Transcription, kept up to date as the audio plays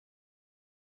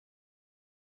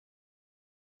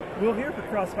Will here for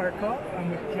Crossfire Co-op.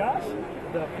 I'm with Josh,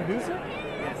 the producer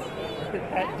Yes.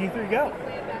 at D3 Go.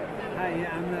 Hi,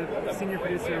 yeah, I'm the senior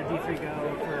producer of D3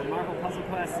 Go for Marvel Puzzle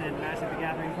Quest and Magic the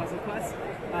Gathering Puzzle Quest.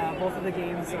 Both of the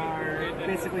games are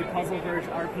basically puzzle-verge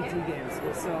RPG games.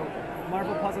 So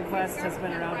Marvel Puzzle Quest has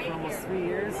been around for almost 3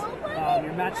 years.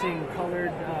 You're matching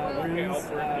colored runes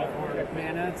or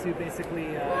mana to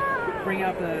basically bring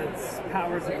out the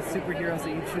powers of the superheroes that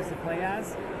you choose to play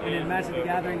as. And in Magic the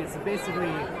Gathering, it's basically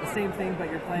the same thing,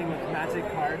 but you're playing with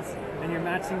magic cards, and you're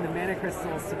matching the mana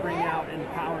crystals to bring out and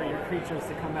power your creatures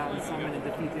to come out and summon and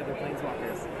defeat the other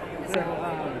planeswalkers. So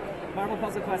Marvel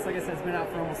Puzzle Quest, like I said, has been out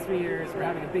for almost 3 years. We're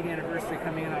having a big anniversary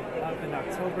coming up in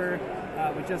October.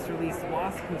 We just released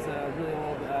Wasp, who's a really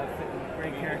old,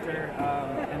 great character.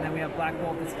 And then we have Black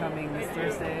Bolt that's coming this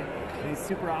Thursday. And he's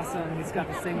super awesome. He's got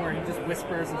this thing where he just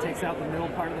whispers and takes out the middle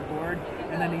part of the board,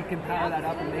 and then you can power that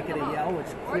up and make it a yell, which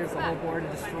clears the whole board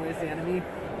and destroys the enemy.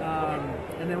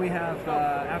 And then we have,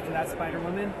 after that,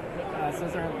 Spider-Woman. So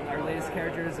those are our latest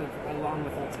characters, along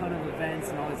with a ton of events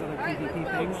and all these other PvP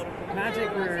things. Magic,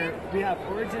 we have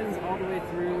Origins all the way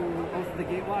through both of the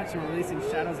Gatewatch, and we're releasing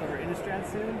Shadows over Innistrad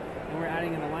soon, and we're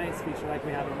adding an Alliance feature like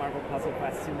we have in Marvel Puzzle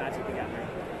Quest to Magic the Gathering.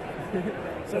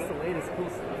 So that's the latest cool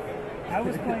stuff. I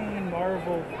was playing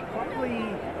Marvel probably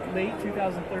late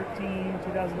 2013,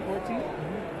 2014.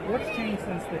 What's changed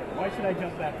since then? Why should I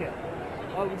jump back in?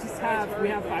 Oh, we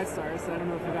have 5 stars, so I don't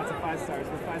know if we got to 5 stars,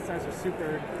 but 5 stars are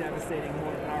super devastating,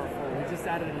 more powerful. We just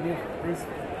added a new Bruce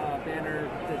banner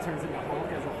that turns into Hulk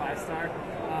as a 5-star.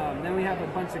 Then we have a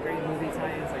bunch of great movie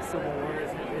tie-ins like Civil War.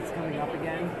 It's coming up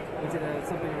again. We did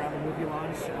something around the movie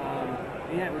launch.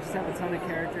 Yeah, we just have a ton of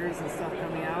characters and stuff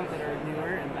coming out that are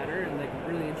newer and better and like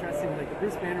really interesting. Like the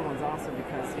Bruce Banner one's awesome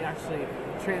because he actually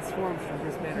transforms from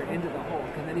Bruce Banner into the Hulk,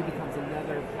 and then he becomes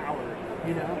another power.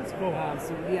 You know, that's cool.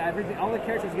 So yeah, all the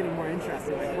characters are getting more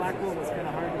interesting. Like Black Bolt was kind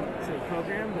of hard to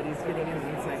program, but he's getting in.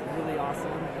 He's like really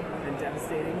awesome and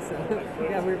devastating. So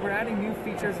yeah, we're adding new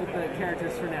features with the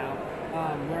characters for now.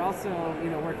 We're also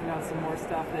working on some more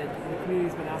stuff that the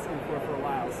community's been asking for a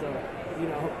while. So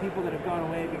people that have gone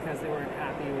away because they weren't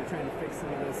happy, we're trying to fix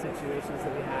some of those situations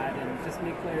that we had and just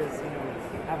make players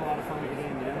have a lot of fun with the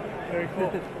game. Very cool.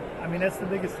 I mean, that's the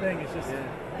biggest thing. It's just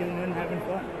getting in and having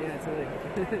fun. Yeah, totally.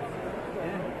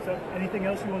 Yeah. So, anything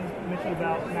else you want to mention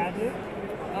about Magic?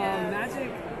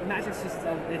 Magic's just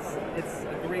it's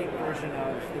a great version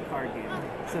of the card game.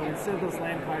 So instead of those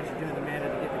land cards, you're doing the mana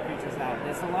to get the creatures out.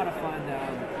 It's a lot of fun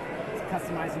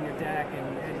customizing your deck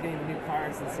and getting the new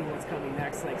cards and seeing what's coming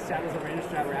next. Like Shadows over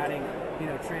Innistrad, we're adding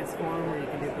Transform, where you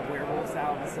can get the werewolves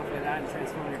out and stuff like that, and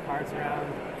transform your cards around.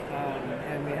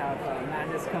 And we have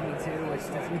Madness coming too, which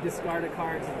you discard a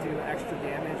card to do extra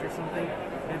damage or something.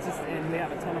 And we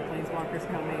have a ton of planeswalkers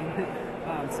coming.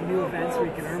 Some new events where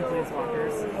you can earn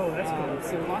planeswalkers. Oh, that's cool.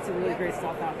 So lots of really great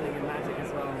stuff happening in Magic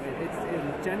as well.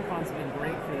 Gen Con's been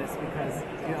great for this because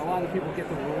a lot of the people get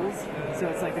the rules. So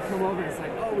it's like they come over and it's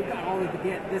like, oh, we got all of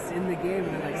this in the game,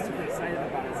 and they're like super excited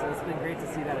about it. So it's been great to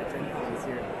see that at Gen Con this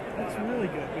year. That's really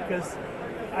good because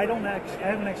I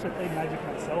haven't actually played Magic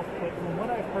myself, but from what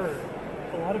I've heard,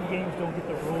 a lot of games don't get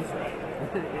the rules right.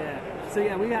 Yeah. So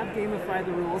yeah, we have gamified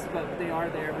the rules, but they are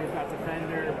there. We've got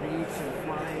Defender, Reach, and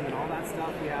Flying, and all that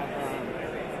stuff. We have,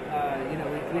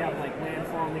 we have like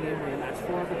Landfall in the game where you match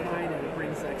 4 of a kind, and it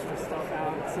brings extra stuff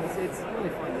out. So it's really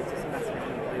fun to just mess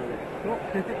around and play with it. Cool.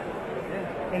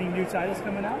 Yeah. Any new titles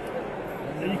coming out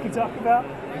that you can talk about?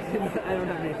 I don't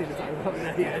have anything to talk about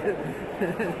now yet.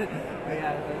 But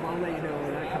yeah, I'll let you know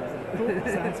when that comes up. Cool.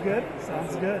 Sounds good.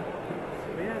 Sounds good.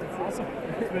 But yeah, it's awesome.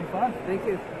 It's been fun. Thank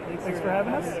you. Thanks for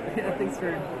having us. Yeah, thanks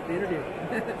for the interview.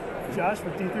 Josh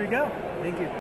with D3 Go. Thank you.